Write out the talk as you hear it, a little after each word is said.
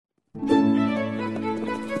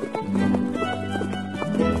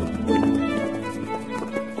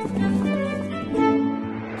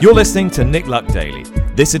You're listening to Nick Luck Daily.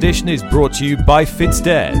 This edition is brought to you by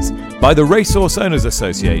FitzDares, by the Racehorse Owners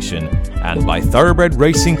Association, and by Thoroughbred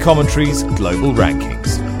Racing Commentary's Global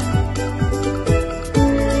Rankings.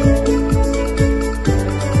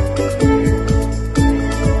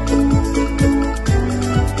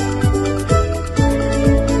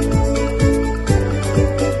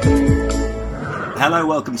 Hello,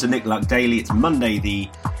 welcome to Nick Luck Daily. It's Monday the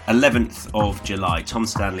 11th of July. Tom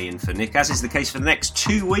Stanley in for Nick, as is the case for the next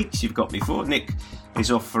 2 weeks. You've got me for. Nick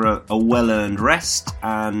is off for a well-earned rest,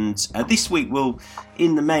 and this week we'll,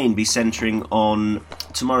 in the main, be centring on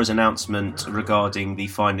tomorrow's announcement regarding the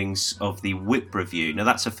findings of the Whip Review. Now,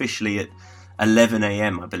 that's officially at 11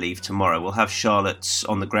 a.m, I believe, tomorrow. We'll have Charlotte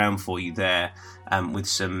on the ground for you there with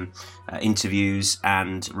some interviews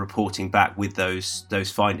and reporting back with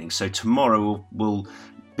those findings. So tomorrow we'll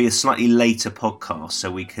be a slightly later podcast, so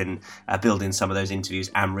we can build in some of those interviews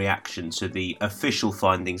and reaction to the official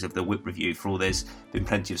findings of the Whip Review. For all, there's been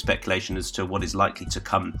plenty of speculation as to what is likely to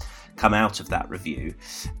come out of that review.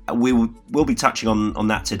 We'll be touching on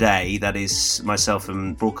that today. That is myself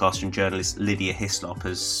and broadcaster and journalist Lydia Hislop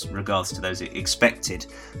as regards to those expected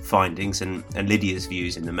findings and Lydia's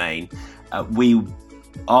views in the main. We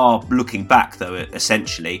are looking back, though,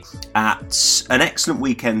 essentially at an excellent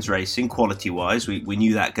weekend's racing, quality-wise. We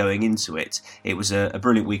knew that going into it. It was a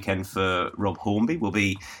brilliant weekend for Rob Hornby. We'll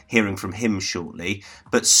be hearing from him shortly.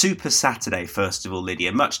 But Super Saturday, first of all,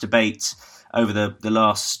 Lydia. Much debate over the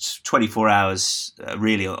last 24 hours,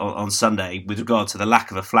 really, on Sunday, with regard to the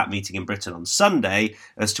lack of a flat meeting in Britain on Sunday,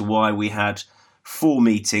 as to why we had 4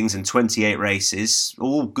 meetings and 28 races,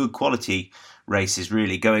 all good quality races,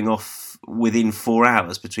 really, going off within 4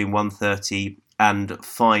 hours between 1:30 and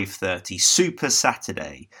 5:30. Super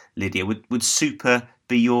Saturday, Lydia. Would super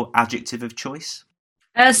be your adjective of choice?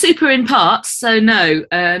 Super in parts, so no,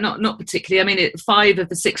 not particularly. I mean, 5 of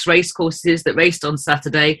the 6 race courses that raced on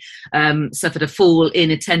Saturday suffered a fall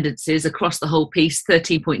in attendances across the whole piece,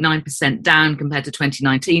 13.9% down compared to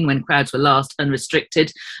 2019 when crowds were last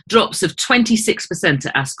unrestricted. Drops of 26%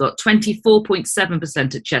 at Ascot,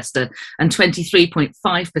 24.7% at Chester and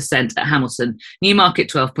 23.5% at Hamilton. Newmarket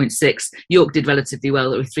 12.6%, York did relatively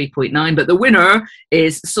well with 3.9%, but the winner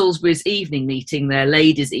is Salisbury's evening meeting, their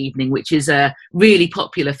ladies' evening, which is a really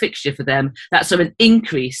popular fixture for them. That's sort of an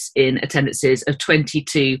increase in attendances of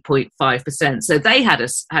 22.5%. So they had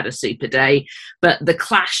a super day, but the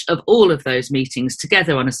clash of all of those meetings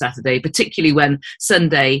together on a Saturday, particularly when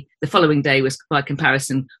Sunday, the following day, was by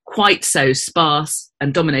comparison quite so sparse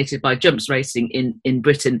and dominated by jumps racing in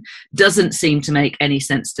Britain, doesn't seem to make any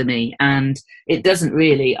sense to me. And it doesn't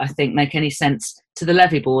really, I think, make any sense to the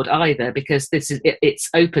Levy Board either, because it's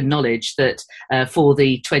open knowledge that for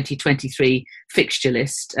the 2023 fixture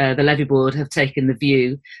list, the Levy Board have taken the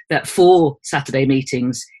view that 4 Saturday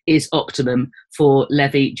meetings is optimum for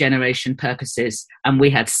levy generation purposes, and we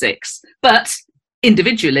had 6. But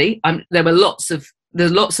individually, there were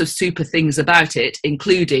there's lots of super things about it,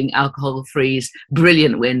 including Alcohol Free's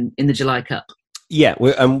brilliant win in the July Cup. Yeah,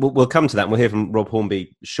 we'll come to that. We'll hear from Rob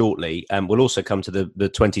Hornby shortly. We'll also come to the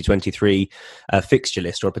 2023 fixture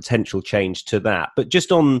list, or a potential change to that. But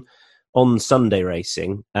just on Sunday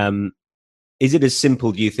racing, is it as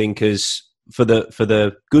simple, do you think, as for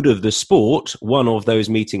the good of the sport, one of those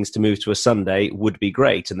meetings to move to a Sunday would be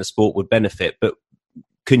great and the sport would benefit? But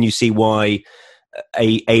can you see why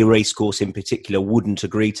a racecourse in particular wouldn't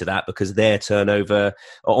agree to that, because their turnover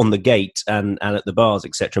on the gate and at the bars,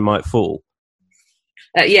 etc., might fall?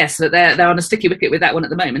 Yes, but they're on a sticky wicket with that one at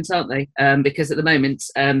the moment, aren't they? Because at the moment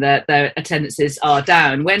their attendances are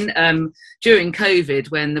down. When during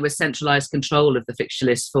COVID, when there was centralised control of the fixture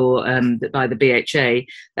list by the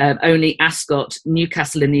BHA, only Ascot,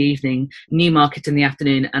 Newcastle in the evening, Newmarket in the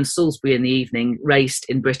afternoon, and Salisbury in the evening raced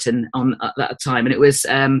in Britain at that time, and it was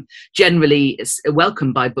generally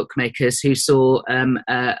welcomed by bookmakers who saw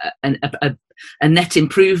a net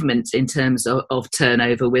improvement in terms of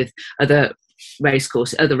turnover, with other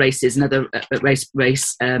races and other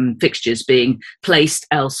race fixtures being placed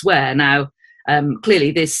elsewhere. Now,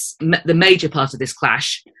 clearly, the major part of this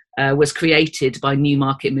clash was created by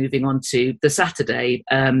Newmarket moving on to the Saturday.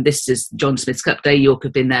 This is John Smith's Cup Day. York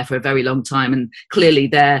have been there for a very long time, and clearly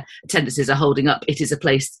their attendances are holding up. It is a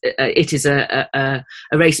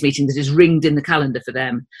race meeting that is ringed in the calendar for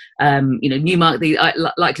them. Newmarket,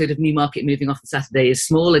 the likelihood of Newmarket moving off the Saturday is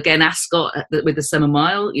small. Again, Ascot with the Summer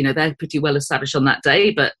Mile, they're pretty well established on that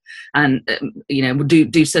day,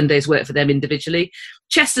 do Sundays work for them individually?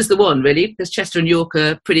 Chester's the one, really, because Chester and York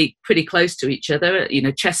are pretty close to each other.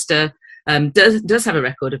 Chester does have a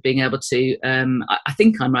record of being able to, I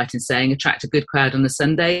think I'm right in saying, attract a good crowd on a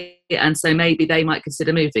Sunday, and so maybe they might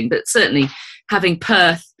consider moving. But certainly having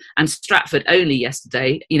Perth and Stratford only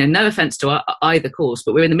yesterday, no offence to either course,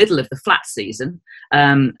 but we're in the middle of the flat season,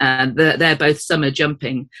 and they're both summer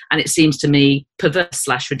jumping, and it seems to me perverse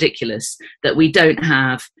 / ridiculous that we don't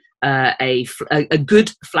have a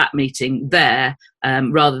good flat meeting there,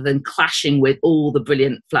 rather than clashing with all the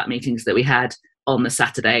brilliant flat meetings that we had on the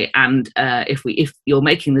Saturday. And if you're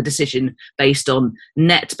making the decision based on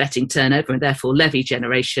net betting turnover and therefore levy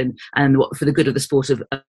generation and what for the good of the sport of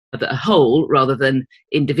a whole rather than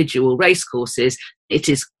individual race courses, it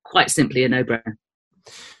is quite simply a no-brainer.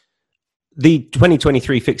 The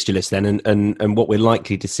 2023 fixture list then, and what we're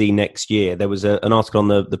likely to see next year. There was an article on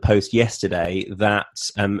the Post yesterday that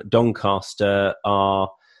Doncaster are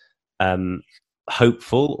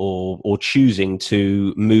hopeful or choosing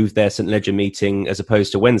to move their St Leger meeting as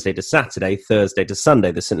opposed to Wednesday to Saturday, Thursday to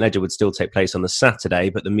Sunday. The St Leger would still take place on the Saturday,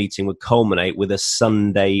 but the meeting would culminate with a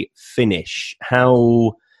Sunday finish.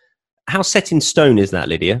 How set in stone is that,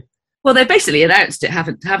 Lydia? Well, they basically announced it,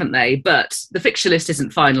 haven't they? But the fixture list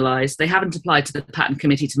isn't finalised. They haven't applied to the pattern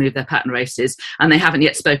committee to move their pattern races, and they haven't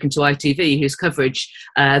yet spoken to ITV, whose coverage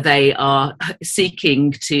they are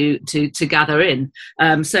seeking to gather in.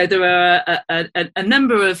 So there are a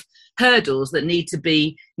number of hurdles that need to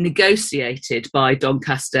be negotiated by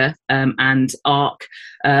Doncaster and ARC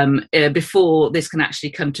before this can actually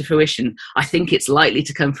come to fruition. I think it's likely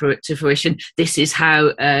to come to fruition. This is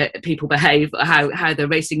how people behave, how the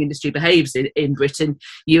racing industry behaves in Britain.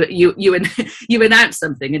 You announce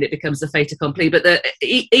something and it becomes a fait accompli. But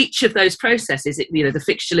each of those processes, the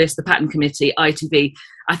fixture list, the pattern committee, ITV,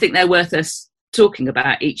 I think they're worth us talking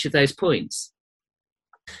about each of those points.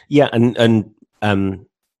 Yeah, and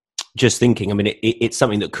just thinking, I mean, it's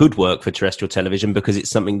something that could work for terrestrial television because it's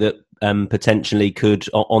something that potentially could,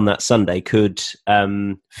 on that Sunday, could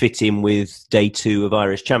fit in with day 2 of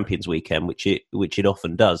Irish Champions Weekend, which it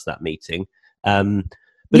often does, that meeting.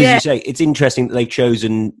 But as you say, it's interesting that they've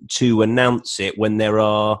chosen to announce it when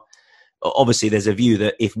obviously there's a view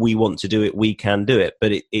that if we want to do it, we can do it,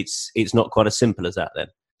 but it's not quite as simple as that then.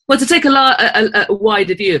 Well, to take a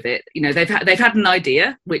wider view of it, they've had an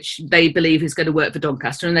idea which they believe is going to work for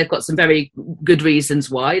Doncaster, and they've got some very good reasons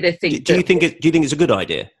why they think. Do you think it's a good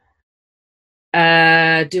idea?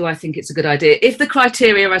 Do I think it's a good idea? If the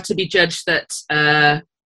criteria are to be judged that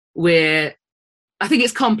I think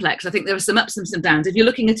it's complex. I think there are some ups and some downs. If you're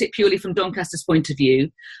looking at it purely from Doncaster's point of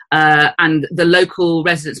view and the local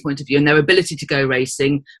residents' point of view and their ability to go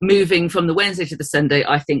racing, moving from the Wednesday to the Sunday,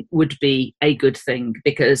 I think would be a good thing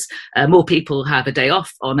because more people have a day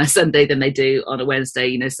off on a Sunday than they do on a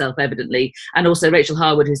Wednesday, self-evidently. And also Rachel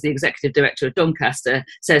Harwood, who's the executive director of Doncaster,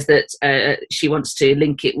 says that she wants to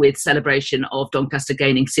link it with celebration of Doncaster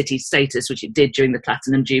gaining city status, which it did during the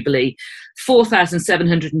Platinum Jubilee.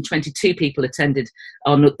 4,722 people attended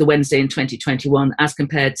on the Wednesday in 2021 as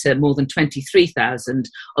compared to more than 23,000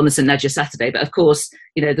 on the St Leger Saturday. But of course,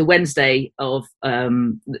 the Wednesday of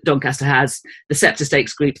Doncaster has the Sceptre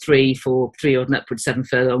Stakes Group 3 for 3 odd and upward 7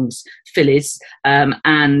 furlongs fillies,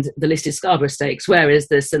 and the listed Scarborough Stakes, whereas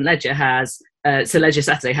the St Leger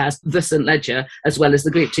Saturday has the St Leger as well as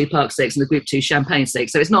the Group 2 Park Stakes and the Group 2 Champagne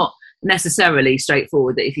Stakes. So it's not necessarily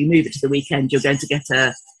straightforward that if you move it to the weekend, you're going to get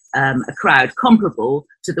a crowd comparable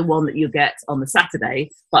to the one that you get on the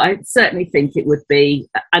Saturday, but I certainly think it would be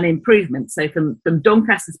an improvement. So from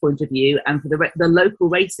Doncaster's point of view and for the local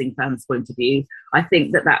racing fans' point of view, I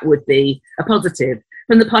think that would be a positive.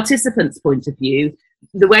 From the participants' point of view,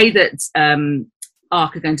 the way that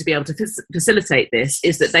ARC are going to be able to facilitate this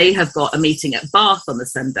is that they have got a meeting at Bath on the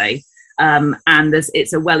Sunday. And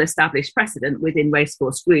it's a well-established precedent within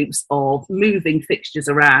racecourse groups of moving fixtures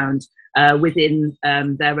around within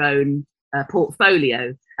their own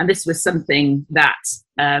portfolio. And this was something that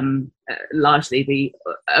largely the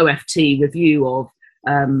OFT review of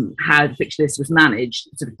how the fixture list was managed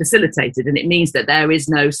sort of facilitated, and it means that there is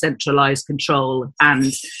no centralised control,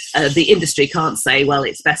 and the industry can't say, well,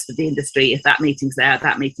 it's best for the industry if that meeting's there,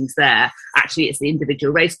 that meeting's there. Actually, it's the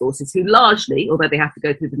individual racecourses who largely, although they have to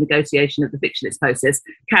go through the negotiation of the fixture list process,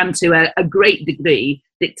 can to a great degree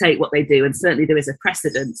dictate what they do. And certainly there is a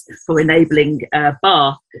precedent for enabling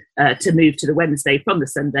Bath to move to the Wednesday from the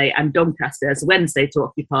Sunday and Doncaster as Wednesday to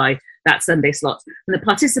occupy that Sunday slot. From the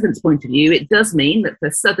participants' point of view, it does mean that for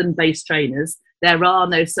southern-based trainers, there are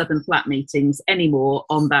no southern flat meetings anymore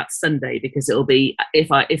on that Sunday, because it will be,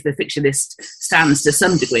 if the fixture list stands to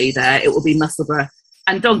some degree there, it will be Musselburgh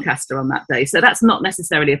and Doncaster on that day. So that's not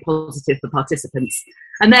necessarily a positive for participants.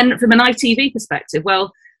 And then from an ITV perspective,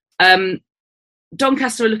 well,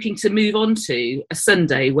 Doncaster are looking to move on to a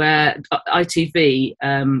Sunday where ITV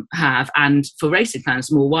have, and for racing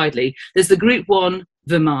fans more widely, there's the Group 1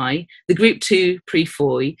 Vermeil, the Group 2 Prix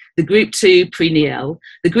Foy, the Group 2 Prix Niel,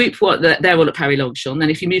 the Group 1, they're all at Paris Longchamp. Then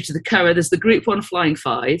if you move to the Curragh, there's the Group 1 Flying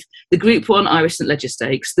Five, the Group 1 Irish St Leger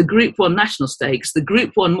Stakes, the Group 1 National Stakes, the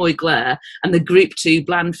Group 1 Moy Glare, and the Group 2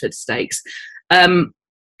 Blandford Stakes.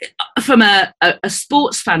 From a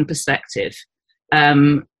sports fan perspective,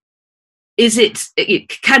 can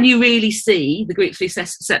you really see the Group 3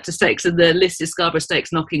 Sceptre Stakes and the listed Scarborough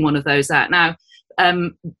Stakes knocking one of those out? Now,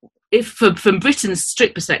 if from Britain's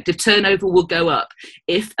strict perspective, turnover will go up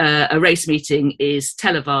if a race meeting is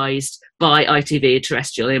televised by ITV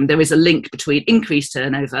terrestrial. And there is a link between increased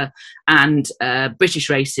turnover and British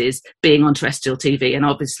races being on terrestrial TV. And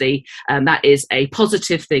obviously that is a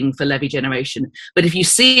positive thing for Levy generation. But if you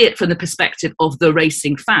see it from the perspective of the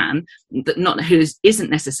racing fan, who isn't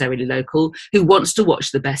necessarily local, who wants to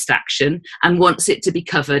watch the best action and wants it to be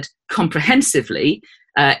covered comprehensively,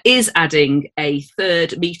 is adding a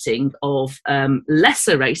third meeting of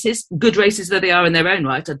lesser races, good races though they are in their own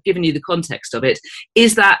right. I've given you the context of it.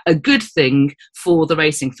 Is that a good thing for the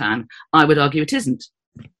racing fan? I would argue it isn't.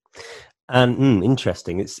 And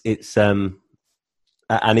interesting. It's and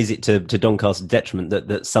is it to Doncaster's detriment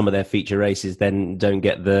that some of their feature races then don't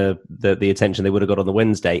get the attention they would have got on the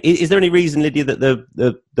Wednesday? Is there any reason, Lydia, that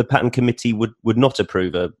the pattern committee would not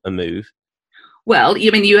approve a move? Well, I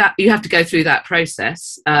mean, you have to go through that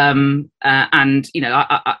process, and I'm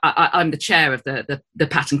the chair of the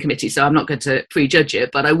pattern committee, so I'm not going to prejudge it.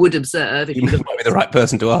 But I would observe, you might be the right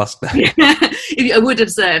person to ask. I would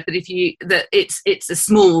observe that it's a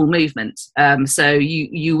small movement, so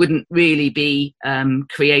you wouldn't really be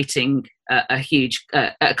creating a huge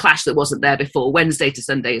clash that wasn't there before. Wednesday to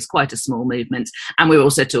Sunday is quite a small movement, and we're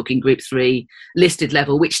also talking Group 3 listed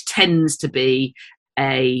level, which tends to be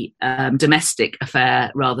a domestic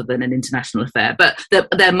affair rather than an international affair. But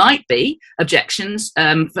there might be objections,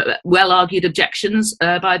 well-argued objections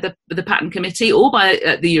by the pattern committee or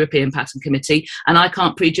by the European pattern committee, and I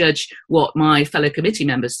can't prejudge what my fellow committee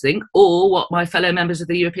members think or what my fellow members of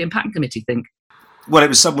the European pattern committee think. Well, it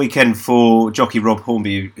was some weekend for jockey Rob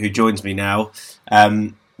Hornby, who joins me now.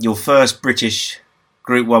 Your first British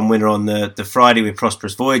Group 1 winner on the Friday with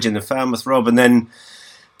Prosperous Voyage in the Falmouth, Rob, and then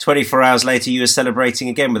 24 hours later, you were celebrating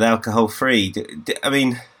again with alcohol-free. I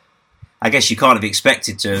mean, I guess you can't have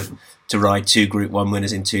expected to ride two Group 1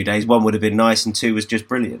 winners in 2 days. One would have been nice and two was just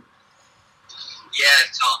brilliant. Yeah,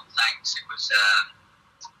 Tom, thanks. It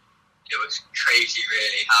was crazy,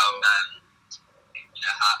 really, how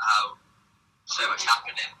so much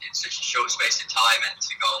happened in such a short space of time, and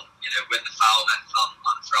to go win the Falmouth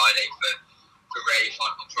on Friday for Rafe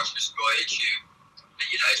on Prosperous Voyage, who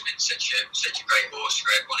has been such a great horse for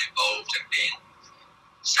everyone involved, and being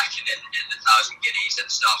second in the 1,000 Guineas at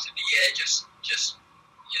the start of the year, just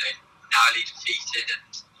narrowly defeated,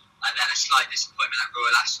 and then a slight disappointment at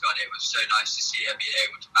Royal Ascot. It was so nice to see her be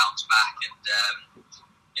able to bounce back and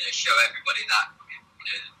show everybody that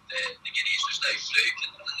the Guineas was no fluke,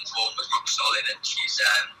 and the form was rock solid, and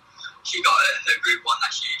she got her Group 1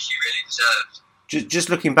 that she really deserved.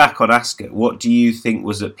 Just looking back on Ascot, what do you think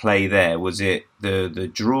was at play there? Was it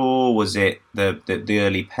the draw? Was it the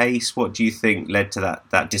early pace? What do you think led to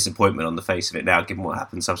that disappointment on the face of it now, given what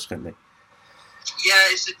happened subsequently? Yeah,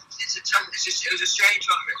 it was a strange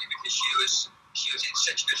one, really, because she was in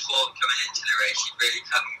such good form coming into the race. She'd really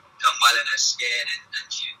come well in her skin,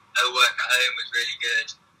 and her work at home was really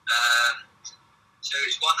good. So it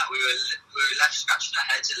was one that we were left scratching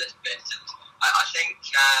our heads a little bit, and I think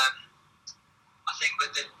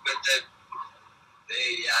with the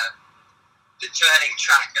turning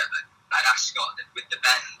track at Ascot, with the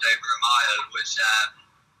bend over a mile, was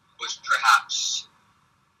perhaps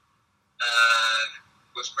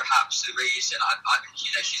the reason.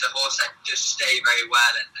 She's a horse that does stay very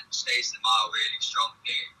well and stays the mile really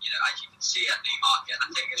strongly. As you can see at Newmarket,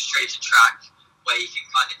 and I think a straighter track where you can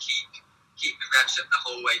kind of keep the revs up the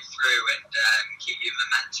whole way through and keep your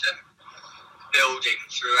momentum building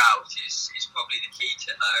throughout is probably the key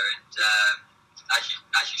to her. And as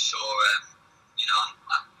you saw,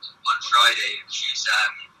 on Friday, she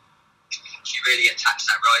really attacks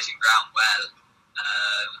that rising ground well,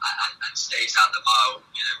 and stays out the mile,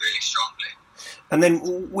 really strongly. And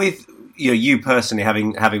then with you personally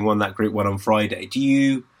having won that Group 1 on Friday, do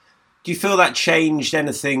you feel that changed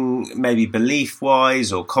anything, maybe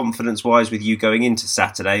belief-wise or confidence-wise, with you going into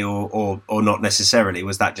Saturday, or not necessarily?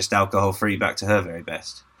 Was that just alcohol-free back to her very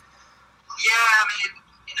best? Yeah, I mean,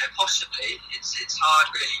 possibly. It's hard,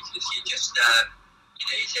 really, because you just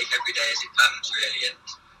you take every day as it comes, really, and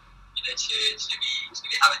to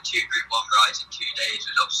be having 2 Group 1 rides in 2 days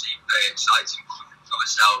was obviously very exciting for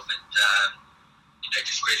myself, and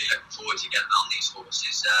just really looking forward to getting on these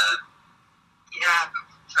horses.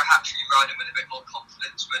 Perhaps you're riding with a bit more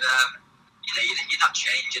confidence, but you're not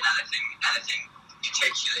changing anything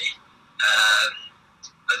particularly,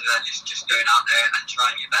 other than just going out there and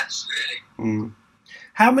trying your best, really.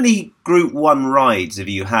 How many Group 1 rides have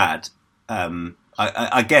you had?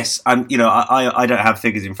 I guess I don't have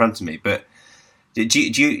figures in front of me, but do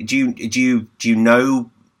you know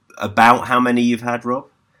about how many you've had, Rob?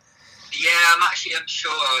 Yeah, I'm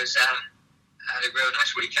sure. I had a real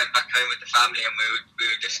nice weekend back home with the family, and we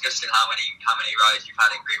were discussing how many rides you've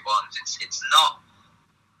had in Group 1s. It's not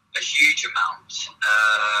a huge amount.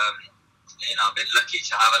 I've been lucky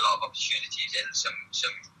to have a lot of opportunities in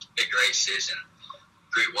some big races and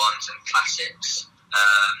Group 1s and classics.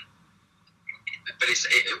 But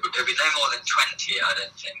it'll be no more than 20, I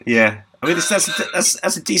don't think. Yeah, I mean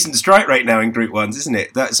that's a decent strike rate now in Group 1s, isn't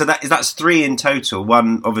it? That's 3 in total.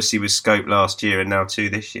 1 obviously with Scope last year, and now 2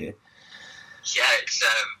 this year. Yeah, it's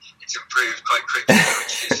improved quite quickly,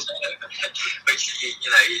 which you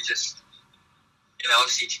just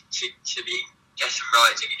obviously to be getting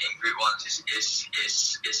rides in Group 1s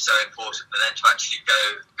is so important, but then to actually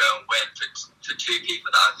go and win for 2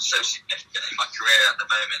 people that are so significant in my career at the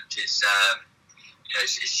moment is.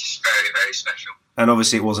 It's just very, very special. And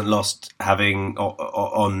obviously it wasn't lost having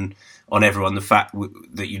on everyone the fact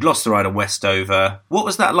that you'd lost the ride on Westover. What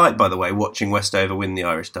was that like, by the way, watching Westover win the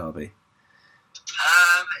Irish Derby?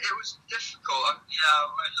 It was difficult. I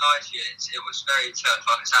won't lie to you. It was very tough.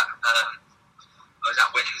 I was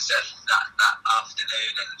at Windsor that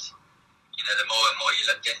afternoon, and the more and more you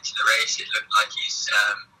looked into the race, it looked like he's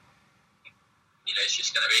it's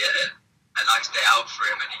just going to be a nice day out for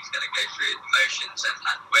him, and he's going to go through the motions and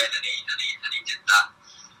win, and he did that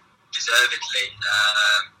deservedly.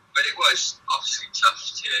 But it was obviously tough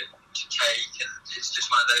to take, and it's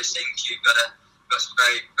just one of those things. You've got some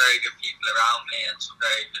very, very good people around me, and some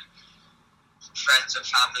very good friends and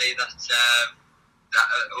family that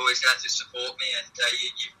are always there to support me, and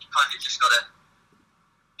you kind of just got to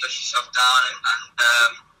dust yourself down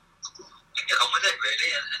and get on with it, really,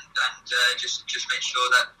 and just make sure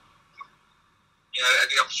that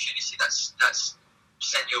every opportunity that's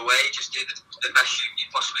sent your way, just do the best you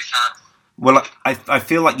possibly can. Well, I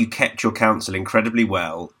feel like you kept your counsel incredibly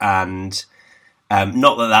well, and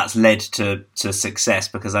not that that's led to success,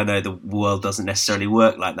 because I know the world doesn't necessarily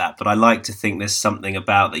work like that, but I like to think there's something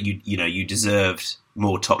about that you deserved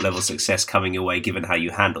more top level success coming your way, given how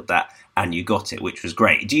you handled that, and you got it, which was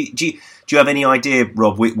great. Do you have any idea,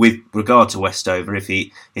 Rob, with regard to Westover, if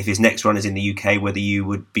his next run is in the UK, whether you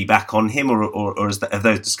would be back on him, or have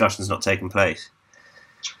those discussions not taken place?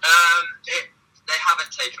 They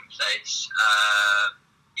haven't taken place.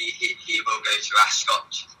 He will go to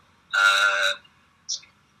Ascot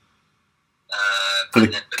for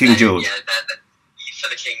the King George. Yeah, for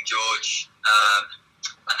the King George.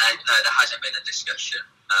 And there hasn't been a discussion.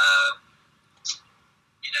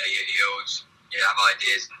 You have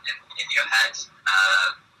ideas in your head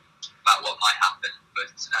about what might happen,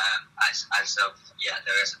 but as of yet,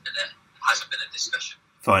 there hasn't been a discussion.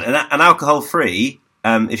 Fine, and alcohol free.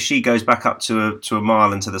 If she goes back up to a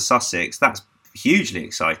mile and to the Sussex, that's hugely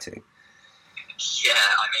exciting. Yeah,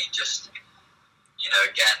 I mean, just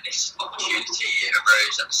again, this opportunity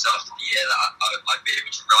arose at the start of the year that I'd be able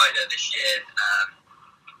to ride her this year.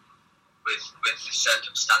 With the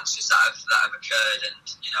circumstances that have occurred, and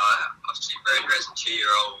obviously rode her as a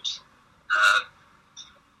 2-year-old.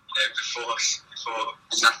 Before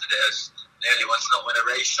Saturday, I was the only one to not win a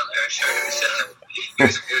race on her. So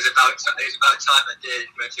it was about time I did,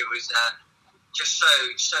 but it was just so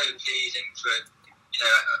pleasing for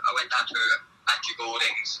I went down to Andrew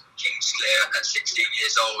Golding's Kingsclear at 16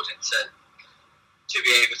 years old, and to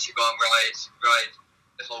be able to go and ride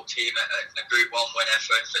the whole team at a Group 1 winner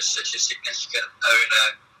for such a significant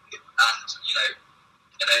owner, and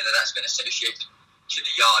an owner that's been associated to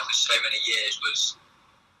the yard for so many years was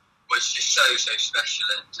just so special,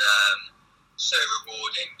 and so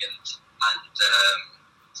rewarding, and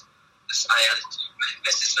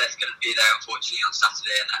Mr. Smith couldn't be there unfortunately on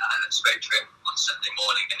Saturday, and I spoke to him on Sunday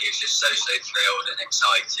morning, and he was just so thrilled and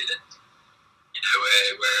excited, and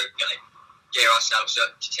we're going to gear ourselves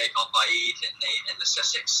up to take on Baaeed in the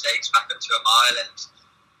Sussex Stakes back up to a mile, and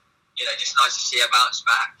just nice to see her bounce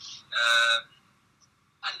back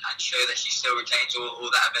and show that she still retains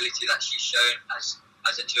all that ability that she's shown as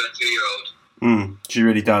a 2- and 3-year-old. She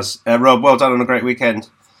really does. Rob, well done on a great weekend.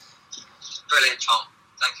 Brilliant, Tom.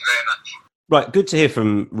 Thank you very much. Right, good to hear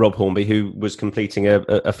from Rob Hornby, who was completing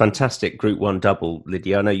a fantastic Group 1 double,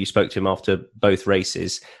 Lydia. I know you spoke to him after both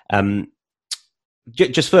races.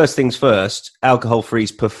 Just first things first, Alcohol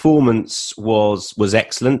Free's performance was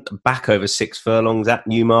excellent, back over 6 furlongs at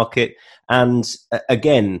Newmarket. And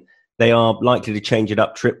again, they are likely to change it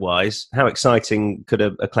up trip-wise. How exciting could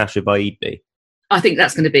a clash with Baaeed be? I think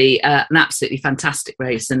that's going to be an absolutely fantastic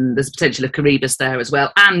race, and there's potential of Caribus there as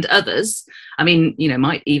well, and others. I mean,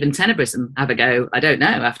 might even Tenebrism have a go. I don't know,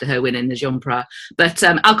 after her win in the Jean Prat. But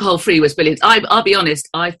Alcohol Free was brilliant. I'll be honest,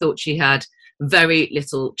 I thought she had very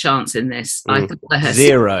little chance in this. I thought her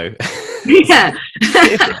zero. Yeah.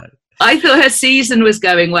 I thought her season was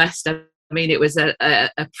going west. I mean, it was a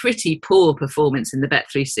pretty poor performance in the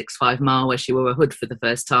Bet365 mile where she wore a hood for the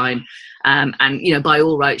first time. And, by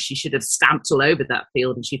all rights, she should have stamped all over that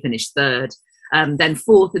field, and she finished third. Then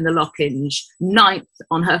fourth in the Lockinge, ninth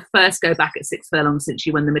on her first go back at 6 furlongs since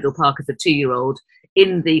she won the Middle Park as a 2-year-old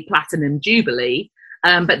in the Platinum Jubilee.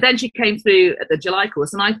 But then she came through at the July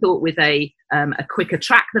course, and I thought with a quicker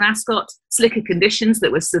track than Ascot, slicker conditions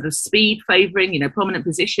that were sort of speed favouring, prominent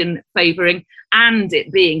position favouring, and it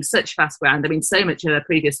being such fast ground. I mean, so much of her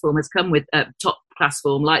previous form has come with top class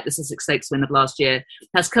form, like the Sussex Stakes win of last year,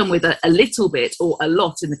 has come with a little bit, or a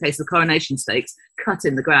lot in the case of the Coronation Stakes, cut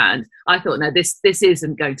in the ground. I thought, no, this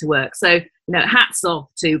isn't going to work. So, hats off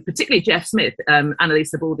to particularly Jeff Smith.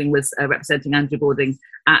 Annalisa Balding was representing Andrew Balding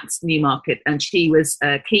at Newmarket, and she was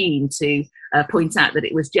keen to point out that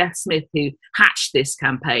it was Jeff Smith who hatched this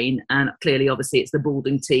campaign, and clearly, obviously, it's the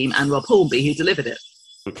Balding team and Rob Hornby who delivered it.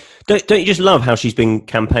 Don't you just love how she's been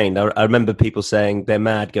campaigned? I remember people saying they're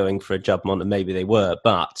mad going for a Jubbmont, and maybe they were,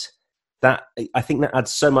 but I think that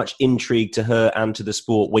adds so much intrigue to her and to the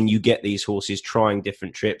sport when you get these horses trying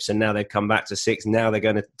different trips, and now they've come back to 6. Now they're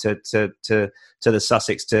going to the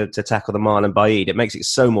Sussex to tackle the Mile and Baaeed. It makes it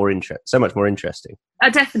so much more interesting.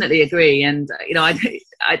 I definitely agree, and I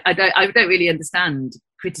don't really understand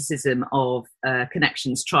criticism of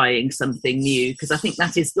Connections trying something new, because I think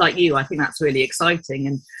that is, like you, I think that's really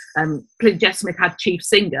exciting. And Jeff Smith had Chief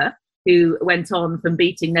Singer, who went on from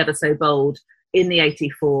beating Never So Bold in the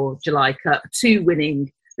 84 July Cup to winning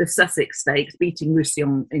the Sussex Stakes, beating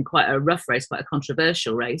Roussillon in quite a rough race, quite a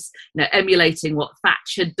controversial race, emulating what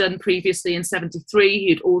Thatch had done previously in 73,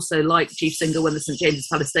 who'd also, like Chief Singer, won the St James's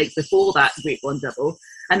Palace Stakes before that Group 1 double.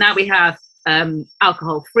 And now we have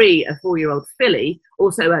Alcohol Free, a 4-year-old filly,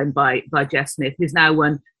 also owned by Jeff Smith, who's now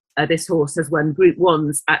won, this horse has won Group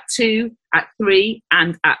 1s at 2, at 3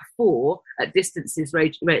 and at 4 at distances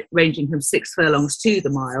ranging from 6 furlongs to the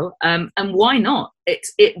mile. And why not?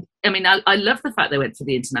 I love the fact they went for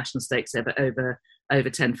the International Stakes over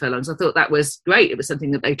 10 furlongs. I thought that was great. It was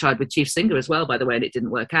something that they tried with Chief Singer as well, by the way, and it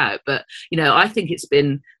didn't work out. But, I think it's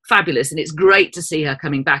been fabulous, and it's great to see her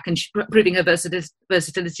coming back and proving her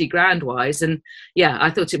versatility ground-wise. And, yeah,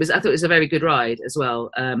 I thought it was a very good ride as well.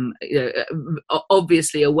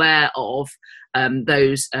 Obviously aware of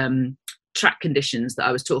those track conditions that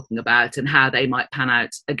I was talking about and how they might pan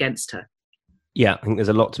out against her. Yeah, I think there's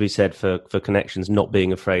a lot to be said for Connections not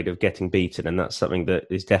being afraid of getting beaten, and that's something that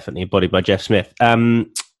is definitely embodied by Jeff Smith.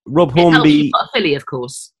 Rob Hornby, you've got a filly, of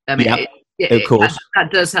course. I mean, of course,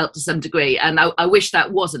 that does help to some degree, and I wish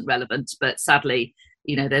that wasn't relevant, but sadly,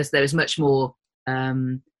 there's much more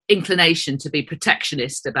inclination to be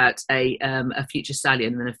protectionist about a future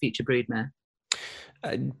stallion than a future broodmare.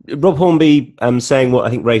 Rob Hornby saying what I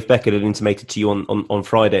think Rafe Beckett had intimated to you on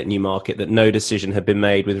Friday at Newmarket, that no decision had been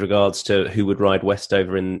made with regards to who would ride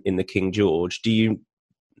Westover in the King George. Do you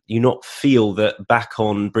not feel that back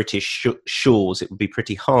on British shores it would be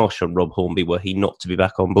pretty harsh on Rob Hornby were he not to be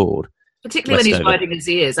back on board? Particularly when he's riding as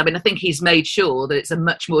he is. I mean, I think he's made sure that it's a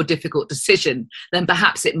much more difficult decision than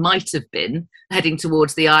perhaps it might have been heading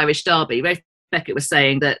towards the Irish Derby. Rafe Beckett was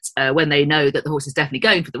saying that when they know that the horse is definitely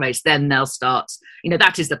going for the race, then they'll start.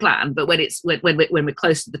 That is the plan. But when we're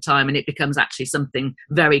close to the time and it becomes actually something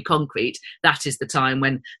very concrete, that is the time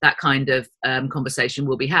when that kind of conversation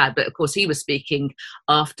will be had. But of course, he was speaking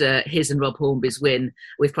after his and Rob Hornby's win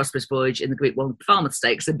with Prosperous Voyage in the Group 1 Falmouth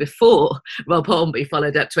Stakes, and before Rob Hornby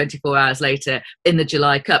followed up 24 hours later in the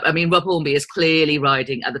July Cup. I mean, Rob Hornby is clearly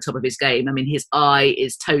riding at the top of his game. I mean, his eye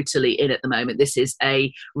is totally in at the moment. This is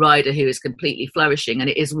a rider who is completely flourishing, and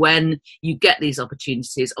it is when you get these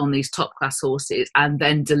opportunities on these top class horses and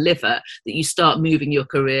then deliver that you start moving your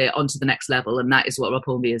career onto the next level, and that is what Rob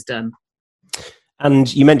Hornby has done.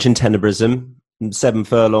 And you mentioned Tenebrism, 7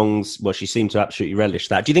 furlongs. Well, she seemed to absolutely relish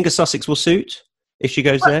that. Do you think a Sussex will suit if she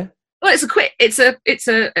goes there? Well,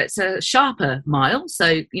 it's a sharper mile,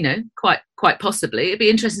 so quite possibly. It'd be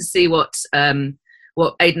interesting to see what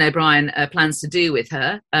what Aidan O'Brien plans to do with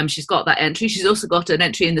her. She's got that entry. She's also got an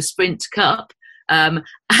entry in the Sprint Cup. And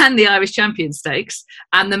the Irish Champion Stakes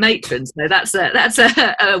and the Matron. So that's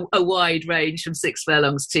a wide range from 6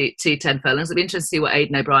 furlongs to 10 furlongs. It'll be interesting to see what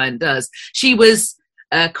Aidan O'Brien does. She was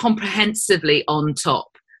comprehensively on top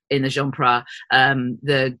in the Jean Prat,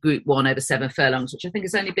 the Group 1 over 7 furlongs, which I think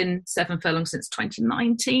has only been 7 furlongs since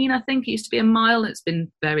 2019. I think it used to be a mile. It's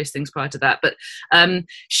been various things prior to that. But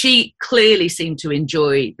she clearly seemed to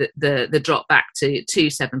enjoy the drop back to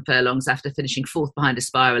 7 furlongs after finishing 4th behind a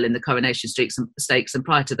spiral in the Coronation Stakes, and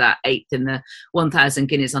prior to that, 8th in the 1,000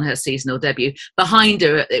 guineas on her seasonal debut. Behind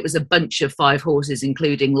her, it was a bunch of 5 horses,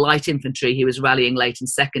 including Light Infantry, who was rallying late in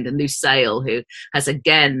second, and Loose Sail, who has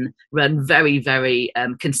again run very, very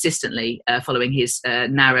consistently following his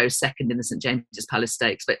narrow second in the St James's Palace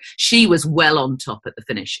Stakes. But she was well on top at the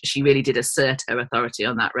finish. She really did assert her authority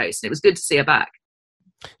on that race, and it was good to see her back.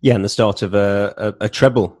 Yeah, and the start of a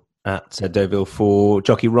treble at Deauville for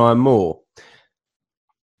jockey Ryan Moore.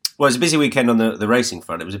 Well, it was a busy weekend on the racing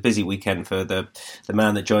front. It was a busy weekend for the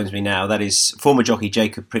man that joins me now. That is former jockey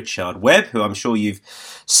Jacob Pritchard-Webb, who I'm sure you've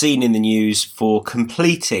seen in the news for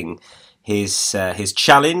completing his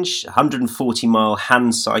challenge, 140-mile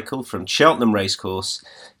hand cycle from Cheltenham Racecourse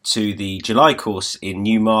to the July course in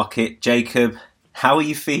Newmarket. Jacob, how are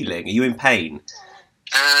you feeling? Are you in pain?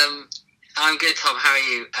 I'm good, Tom. How are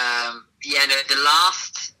you? The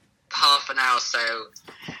last half an hour or so,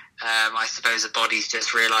 I suppose the body's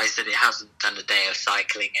just realised that it hasn't done a day of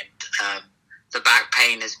cycling, and the back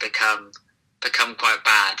pain has become quite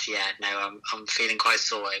bad. Yeah, no, I'm feeling quite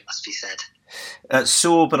sore, it must be said.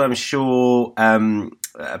 Sore, but I'm sure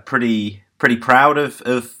pretty proud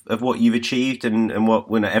of what you've achieved and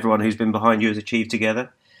what everyone who's been behind you has achieved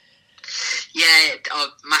together. Yeah, I'm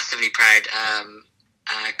massively proud.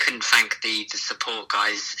 I couldn't thank the support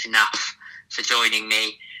guys enough for joining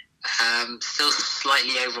me. Still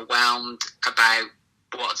slightly overwhelmed about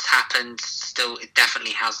what's happened. Still, it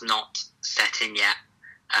definitely has not set in yet.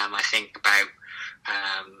 I think about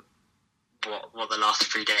what the last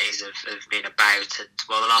 3 days have been about. And,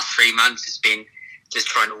 the last 3 months has been just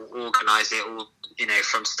trying to organise it all,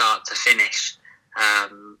 from start to finish.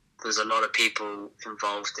 There's a lot of people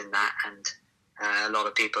involved in that, and a lot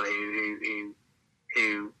of people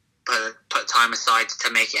who put time aside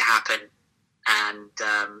to make it happen, and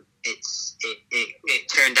it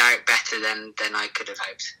turned out better than I could have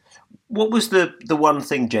hoped. What was the one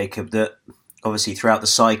thing, Jacob, that obviously throughout the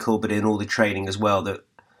cycle, but in all the training as well, that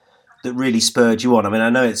really spurred you on? I mean, I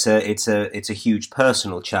know it's a huge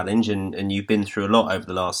personal challenge, and you've been through a lot over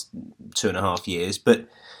the last 2.5 years, but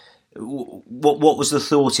what was the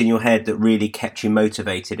thought in your head that really kept you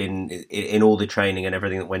motivated in all the training and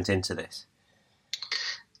everything that went into this?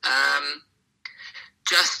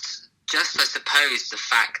 Just I suppose the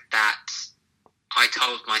fact that I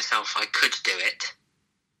told myself I could do it.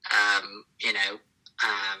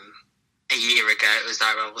 A year ago it was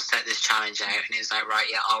like, well, we'll set this challenge out, and it was like, right,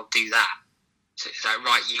 yeah, I'll do that. So it's like,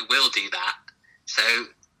 right, you will do that. So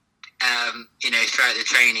throughout the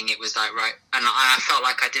training it was like, right, and I felt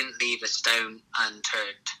like I didn't leave a stone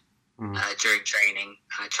unturned during training.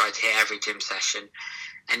 I tried to hit every gym session.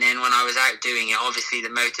 And then when I was out doing it, obviously the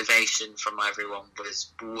motivation from everyone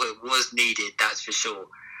was needed, that's for sure.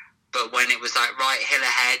 But when it was like, right, hill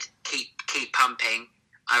ahead, keep pumping,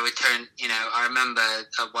 I would turn, I remember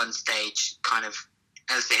at one stage, kind of,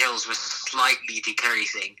 as the hills were slightly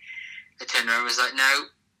decreasing, I turned around and was like, no,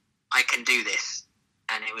 I can do this.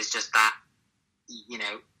 And it was just that, you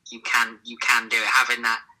can do it. Having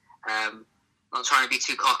that, not trying to be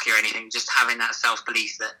too cocky or anything, just having that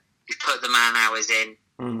self-belief that you've put the man hours in.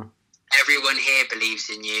 Everyone here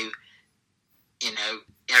believes in you.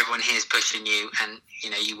 Everyone here is pushing you, and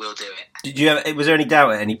you will do it. Was there any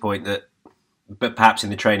doubt at any point that, but perhaps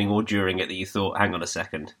in the training or during it, that you thought, hang on a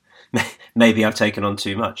second, maybe I've taken on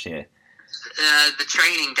too much here? The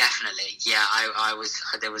training, definitely. Yeah, I was.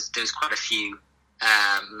 There was quite a few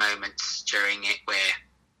moments during it where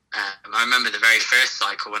I remember the very first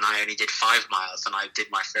cycle when I only did 5 miles and I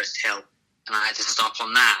did my first hill. And I had to stop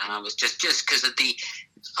on that, and I was just because of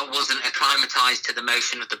I wasn't acclimatized to the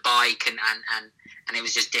motion of the bike, and it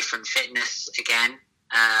was just different fitness again.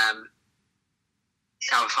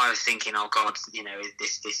 So if I was thinking, oh God,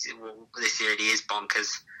 this really is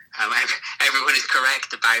bonkers. Everyone is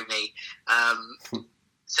correct about me.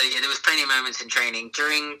 So yeah, there was plenty of moments in training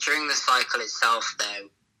during the cycle itself, though.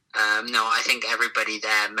 No, I think everybody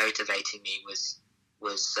there motivating me was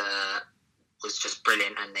just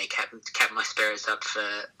brilliant, and they kept my spirits up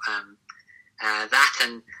for that,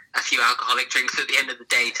 and a few alcoholic drinks at the end of the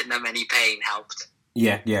day to numb any pain helped.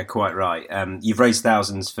 Yeah, quite right. You've raised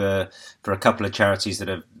thousands for a couple of charities that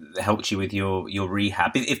have helped you with your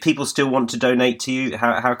rehab. If people still want to donate to you,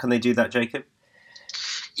 how can they do that, Jacob?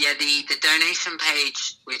 Yeah, the donation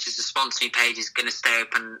page, which is the sponsor me page, is going to stay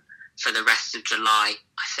open for the rest of July,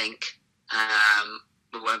 I think.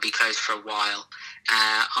 It won't be closed for a while.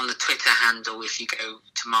 On the Twitter handle, if you go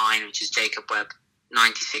to mine, which is Jacob Webb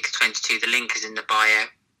 9622, the link is in the bio.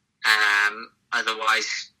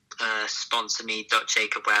 Otherwise, sponsor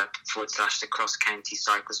me.jacobwebb/the Cross County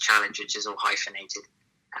Cycles Challenge, which is all hyphenated.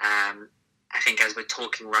 I think as we're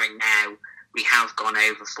talking right now, we have gone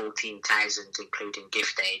over 14,000, including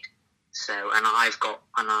gift aid. So,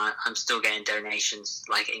 I'm still getting donations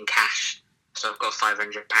like in cash. So I've got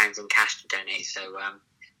 £500 in cash to donate. So,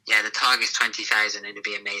 the target's 20,000. It'd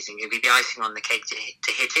be amazing. It'd be the icing on the cake to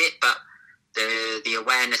hit it, but the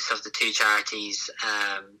awareness of the two charities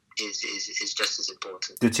is just as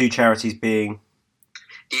important. The two charities being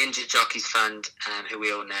the Injured Jockeys Fund, who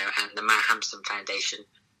we all know, and the Matt Hampson Foundation,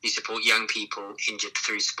 who support young people injured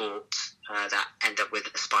through sport that end up with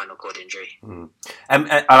a spinal cord injury.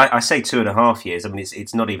 I say 2.5 years. I mean,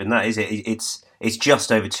 it's not even that, is it? It's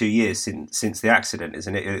just over 2 years since the accident,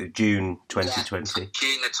 isn't it? June 2020. Yeah,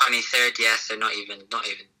 June the 23rd. Yeah, so not even.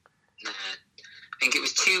 I think it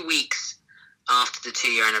was 2 weeks after the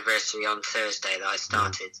 2-year anniversary on Thursday that I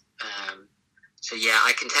started. So yeah,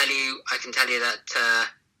 I can tell you that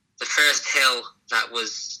the first hill that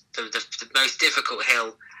was the most difficult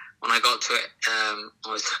hill. When I got to it, I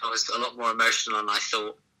was a lot more emotional than I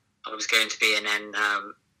thought I was going to be. And then,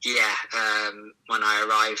 when I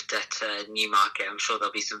arrived at Newmarket, I'm sure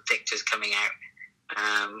there'll be some pictures coming out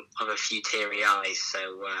of a few teary eyes.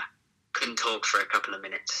 So couldn't talk for a couple of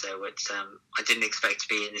minutes. So it's I didn't expect to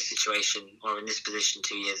be in this situation or in this position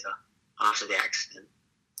 2 years after the accident.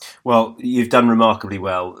 Well, you've done remarkably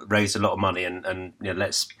well, raised a lot of money, and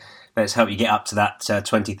let's help you get up to that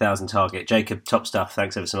 20,000 target. Jacob, top stuff.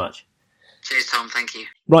 Thanks ever so much. Cheers, Tom. Thank you.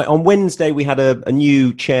 Right, on Wednesday we had a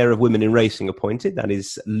new chair of women in racing appointed. That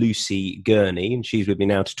is Lucy Gurney, and she's with me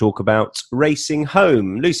now to talk about Racing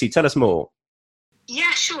Home. Lucy, tell us more.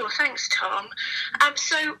 Yeah, sure. Thanks, Tom.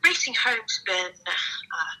 So Racing Home's been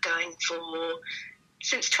going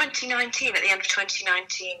since 2019. At the end of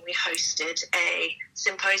 2019, we hosted a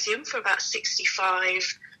symposium for about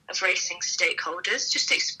 65 of racing stakeholders,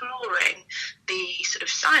 just exploring the sort of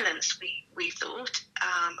silence we thought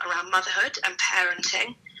around motherhood and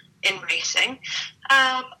parenting in racing.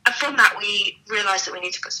 And from that, we realised that we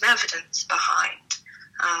need to put some evidence behind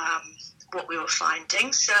what we were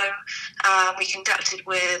finding. So we conducted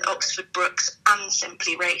with Oxford Brookes and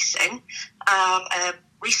Simply Racing a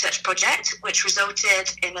research project which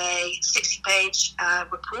resulted in a 60-page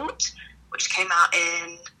report which came out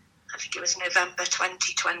in, I think it was November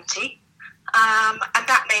 2020, and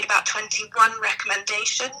that made about 21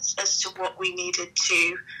 recommendations as to what we needed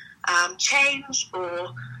to change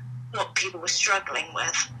or what people were struggling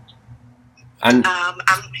with. And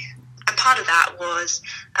part of that was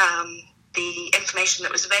the information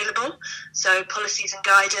that was available, so policies and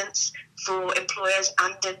guidance for employers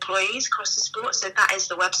and employees across the sport. So that is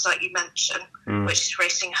the website you mentioned, which is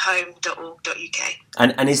racinghome.org.uk.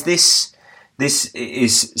 And is this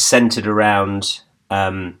is centred around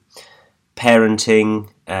parenting,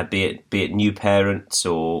 be it new parents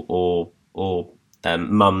or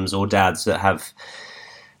mums or dads that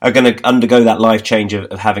are going to undergo that life change of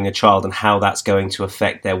having a child, and how that's going to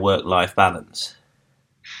affect their work-life balance?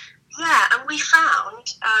 Yeah, and we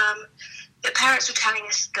found that parents were telling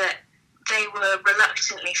us that they were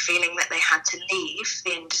reluctantly feeling that they had to leave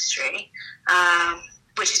the industry,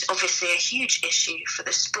 which is obviously a huge issue for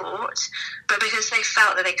the sport, but because they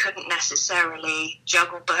felt that they couldn't necessarily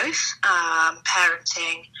juggle both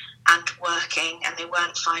parenting and working, and they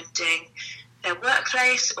weren't finding their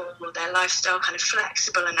workplace or their lifestyle kind of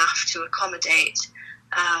flexible enough to accommodate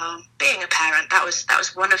being a parent. That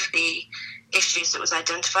was one of the issues that was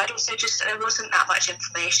identified. Also, just there wasn't that much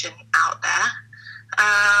information out there,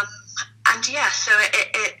 so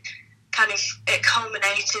it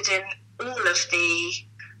culminated in all of the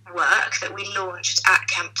work that we launched at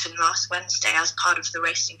Kempton last Wednesday as part of the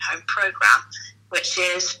Racing Home programme, which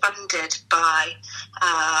is funded by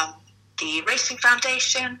the Racing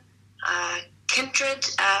Foundation, Kindred,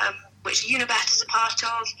 which Unibet is a part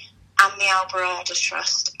of, and the Albarada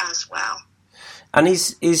Trust as well. And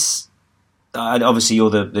is obviously you're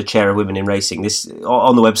the chair of Women in Racing. This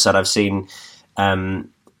on the website I've seen,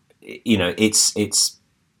 it's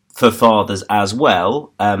for fathers as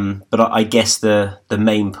well. But I guess the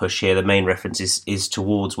main push here, the main reference is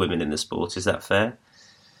towards women in the sport. Is that fair?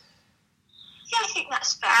 Yeah, I think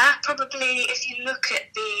that's fair. Probably if you look at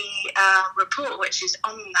the report, which is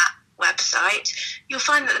on that website, you'll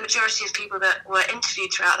find that the majority of people that were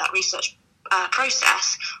interviewed throughout that research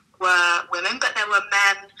process were women, but there were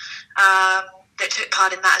men that took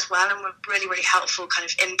part in that as well and were really, really helpful, kind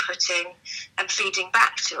of inputting and feeding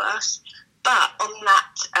back to us. But on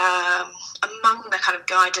that, among the kind of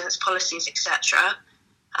guidance, policies, etc.,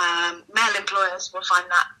 male employers will find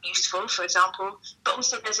that useful, for example, but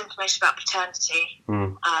also there's information about paternity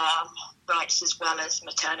rights as well as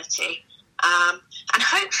maternity. And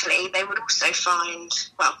hopefully they would also find,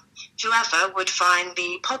 well, whoever would find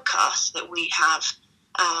the podcast that we have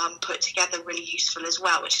put together really useful as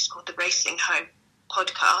well, which is called the Racing Home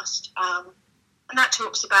Podcast. And that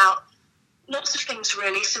talks about lots of things,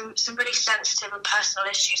 really. Some really sensitive and personal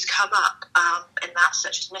issues come up in that,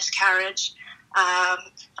 such as miscarriage. And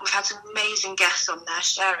we've had some amazing guests on there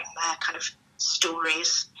sharing their kind of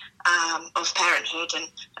stories of parenthood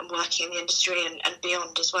and working in the industry and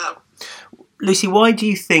beyond as well. Lucy, why do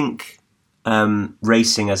you think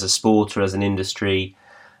racing as a sport or as an industry,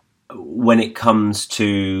 when it comes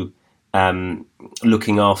to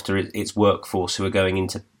looking after its workforce who are going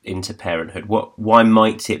into parenthood, why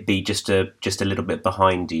might it be just a little bit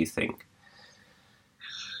behind, do you think?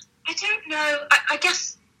 I don't know. I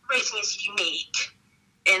guess racing is unique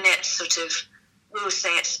in its sort of, we'll say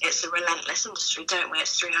it's a relentless industry, don't we?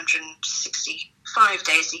 It's 365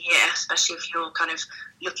 days a year, especially if you're kind of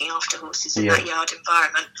looking after horses in that yard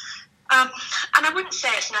environment. And I wouldn't say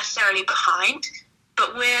it's necessarily behind,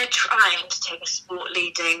 but we're trying to take a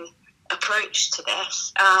sport-leading approach to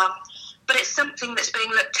this. But it's something that's being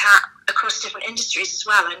looked at across different industries as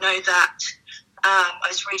well. I know that I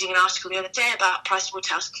was reading an article the other day about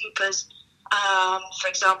PricewaterhouseCoopers, for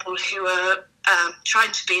example, who are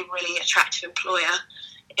trying to be a really attractive employer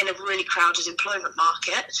in a really crowded employment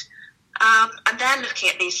market. And they're looking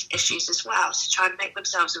at these issues as well to try and make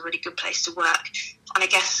themselves a really good place to work. And I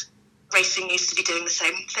guess racing needs to be doing the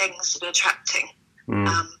same things to be attracting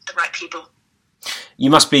the right people. You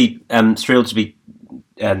must be thrilled to be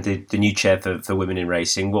the new chair for women in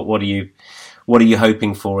racing. What are you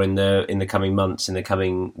hoping for in the coming months, in the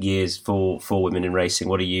coming years for women in racing?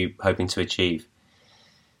 What are you hoping to achieve?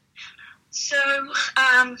 So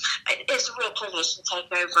it's a real privilege to take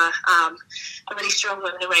over a really strong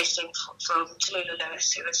women in racing from Tallulah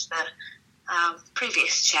Lewis, who was the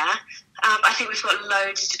previous chair. I think we've got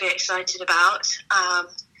loads to be excited about,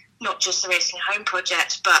 not just the Racing Home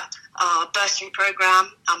project, but our bursary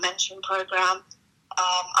programme, our mentoring programme,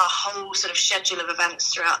 our whole sort of schedule of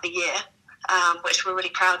events throughout the year, which we're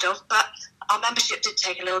really proud of. But our membership did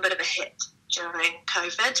take a little bit of a hit during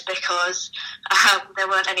COVID because there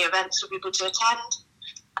weren't any events for people to attend.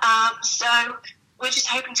 So we're just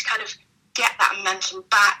hoping to kind of get that momentum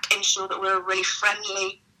back, ensure that we're a really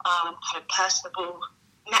friendly, kind of personable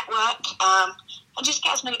network, and just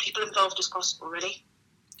get as many people involved as possible, really.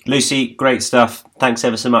 Lucy, great stuff. Thanks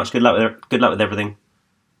ever so much. Good luck with everything.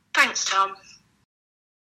 Thanks, Tom.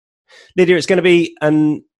 Lydia, it's going to be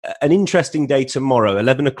an interesting day tomorrow,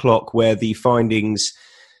 11 o'clock, where the findings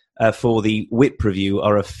for the WHIP review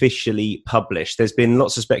are officially published. There's been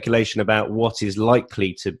lots of speculation about what is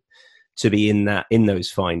likely to be in those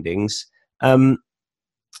findings.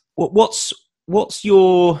 What's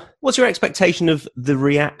your expectation of the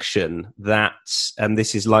reaction that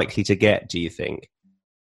this is likely to get, do you think?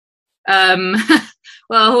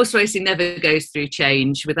 Well, horse racing never goes through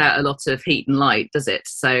change without a lot of heat and light, does it?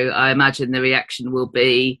 So I imagine the reaction will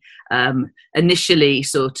be initially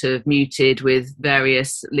sort of muted with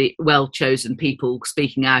various well-chosen people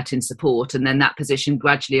speaking out in support, and then that position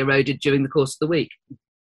gradually eroded during the course of the week.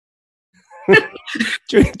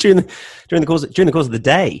 during the course of the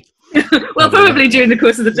day. Well, probably during the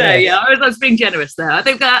course of the day. Yeah, I was being generous there. I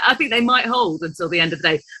think they might hold until the end of the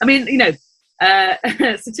day. I mean,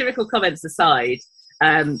 satirical comments aside,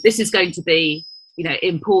 this is going to be,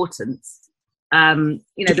 important. Do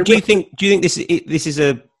you think this is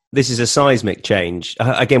a seismic change?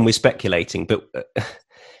 Again, we're speculating, but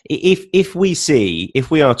if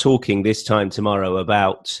we are talking this time tomorrow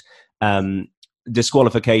about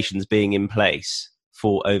disqualifications being in place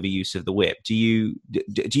for overuse of the whip, do you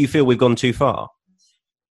feel we've gone too far?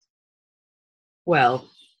 Well,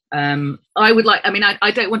 I would like. I mean,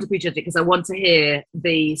 I don't want to prejudge it because I want to hear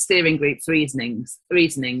the steering group's reasoning,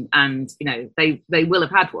 and they will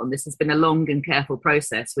have had one. This has been a long and careful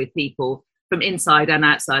process with people from inside and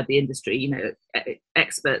outside the industry,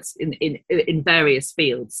 experts in various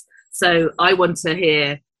fields. So I want to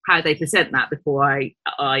hear how they present that before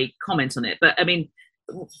I comment on it. But I mean,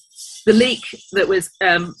 the leak that was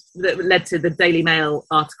that led to the Daily Mail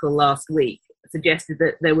article last week suggested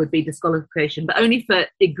that there would be disqualification, but only for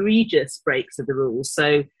egregious breaks of the rules.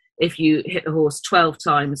 So if you hit the horse 12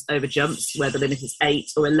 times over jumps where the limit is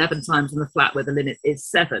 8, or 11 times on the flat where the limit is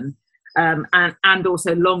 7, and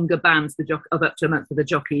also longer bans of up to a month for the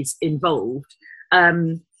jockeys involved,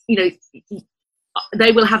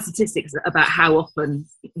 they will have statistics about how often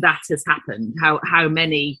that has happened, how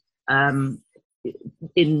many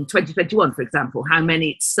in 2021, for example, how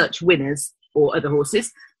many such winners or other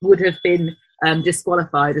horses would have been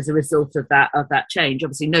disqualified as a result of that change.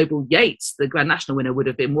 Obviously, Noble Yates, the Grand National winner, would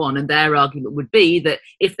have been one, and their argument would be that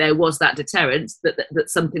if there was that deterrent, that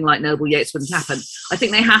something like Noble Yates wouldn't happen. I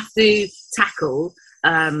think they have to tackle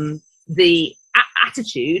the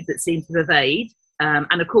attitude that seems to pervade.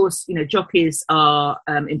 And of course, jockeys are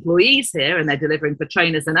employees here, and they're delivering for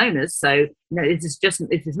trainers and owners. So, it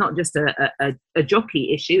is not just a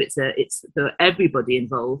jockey issue. It's for everybody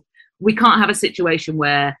involved. We can't have a situation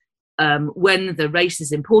where when the race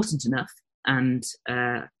is important enough, and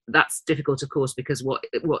that's difficult, of course, because what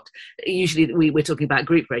usually we're talking about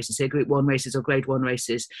group races here, Group 1 races or Grade 1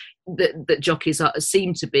 races, that jockeys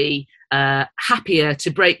seem to be happier to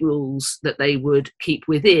break rules that they would keep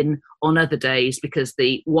within on other days, because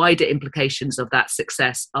the wider implications of that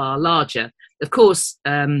success are larger. Of course,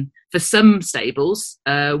 for some stables,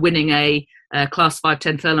 winning a Class 5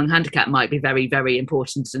 10 furlong handicap might be very, very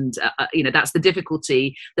important, and that's the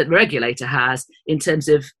difficulty that the regulator has in terms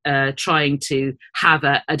of trying to have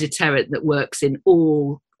a deterrent that works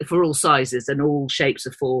for all sizes and all shapes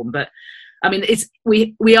of form. But I mean,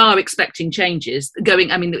 we are expecting changes going.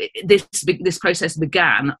 I mean, this process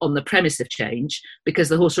began on the premise of change because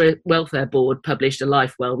the Horse Welfare Board published A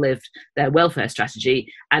Life Well Lived, their welfare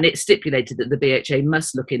strategy, and it stipulated that the BHA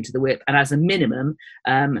must look into the whip, and as a minimum,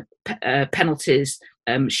 penalties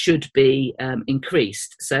should be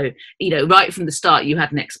increased. So, right from the start, you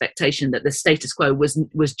had an expectation that the status quo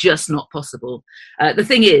was just not possible. The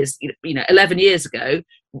thing is, 11 years ago,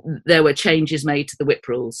 there were changes made to the whip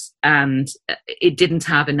rules, and it didn't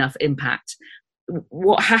have enough impact.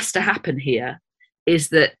 What has to happen here is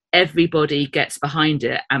that everybody gets behind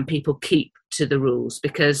it and people keep to the rules,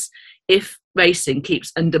 because if racing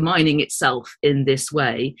keeps undermining itself in this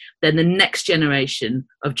way, then the next generation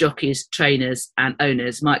of jockeys, trainers and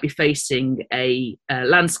owners might be facing a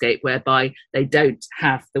landscape whereby they don't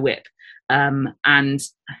have the whip. And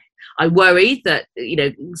I worry that,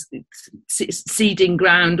 ceding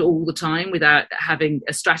ground all the time without having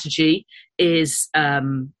a strategy is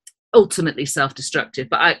ultimately self-destructive.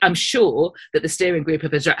 But I'm sure that the steering group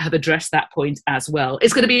have addressed that point as well.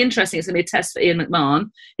 It's going to be interesting. It's going to be a test for Ian McMahon,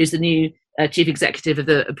 who's the new chief executive of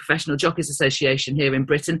the Professional Jockeys Association here in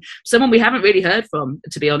Britain. Someone we haven't really heard from,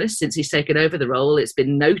 to be honest, since he's taken over the role. It's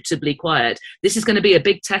been notably quiet. This is going to be a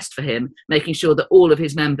big test for him, making sure that all of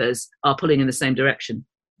his members are pulling in the same direction.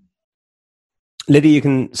 Lydia, you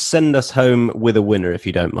can send us home with a winner if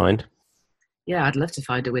you don't mind. Yeah, I'd love to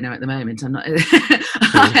find a winner at the moment. I'm not.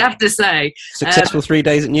 I have to say, successful 3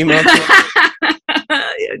 days at Newmarket.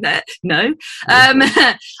 No.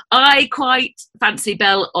 I quite fancy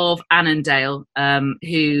Belle of Annandale,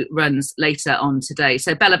 who runs later on today.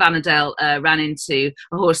 So Belle of Annandale ran into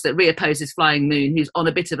a horse that reopposes Flying Moon, who's on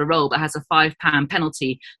a bit of a roll but has a £5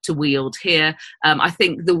 penalty to wield here. I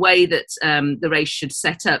think the way that the race should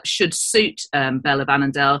set up should suit Belle of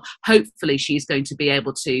Annandale. Hopefully she's going to be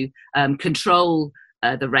able to control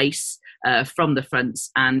the race from the front,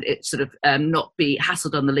 and it sort of not be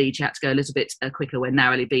hassled on the lead. She had to go a little bit quicker when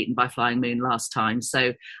narrowly beaten by Flying Moon last time.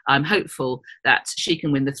 So I'm hopeful that she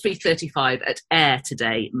can win the 3:35 at Ayr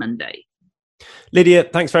today, Monday. Lydia,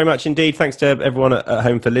 thanks very much indeed. Thanks to everyone at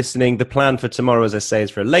home for listening. The plan for tomorrow, as I say,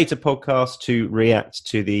 is for a later podcast to react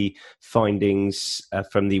to the findings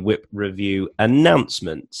from the Whip Review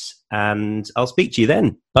announcements. And I'll speak to you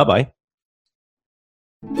then. Bye-bye.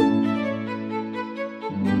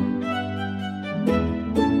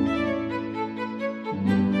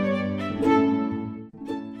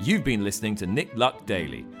 You've been listening to Nick Luck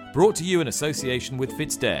Daily, brought to you in association with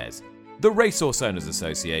FitzDares, the Racehorse Owners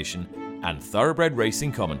Association, and Thoroughbred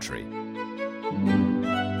Racing Commentary.